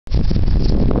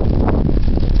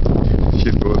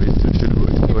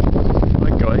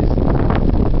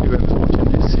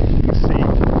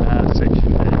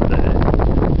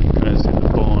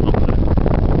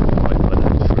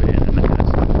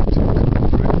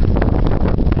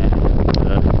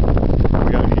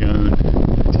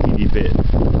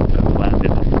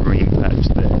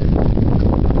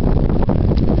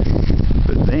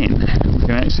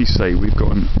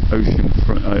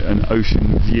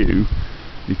ocean view,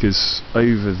 because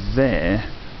over there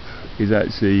is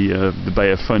actually the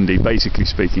Bay of Fundy. Basically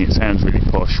speaking, it sounds really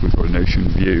posh, we've got an ocean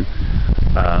view,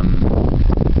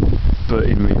 but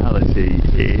in reality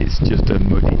it's just a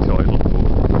muddy tidal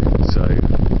pool, so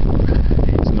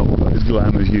it's not as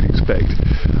glam as you'd expect.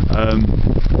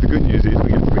 The good news is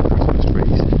we get 3 Christmas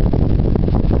trees,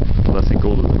 but I think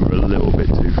all of them are a little bit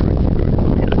too free. We'll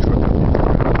probably get a truck up here.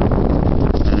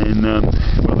 And then,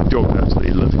 well, the dog's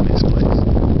absolutely loving this place.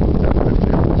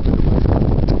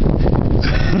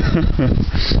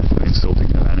 Insulting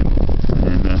her animal.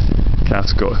 And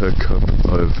Cat's got her cup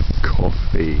of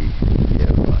coffee.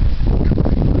 Yeah.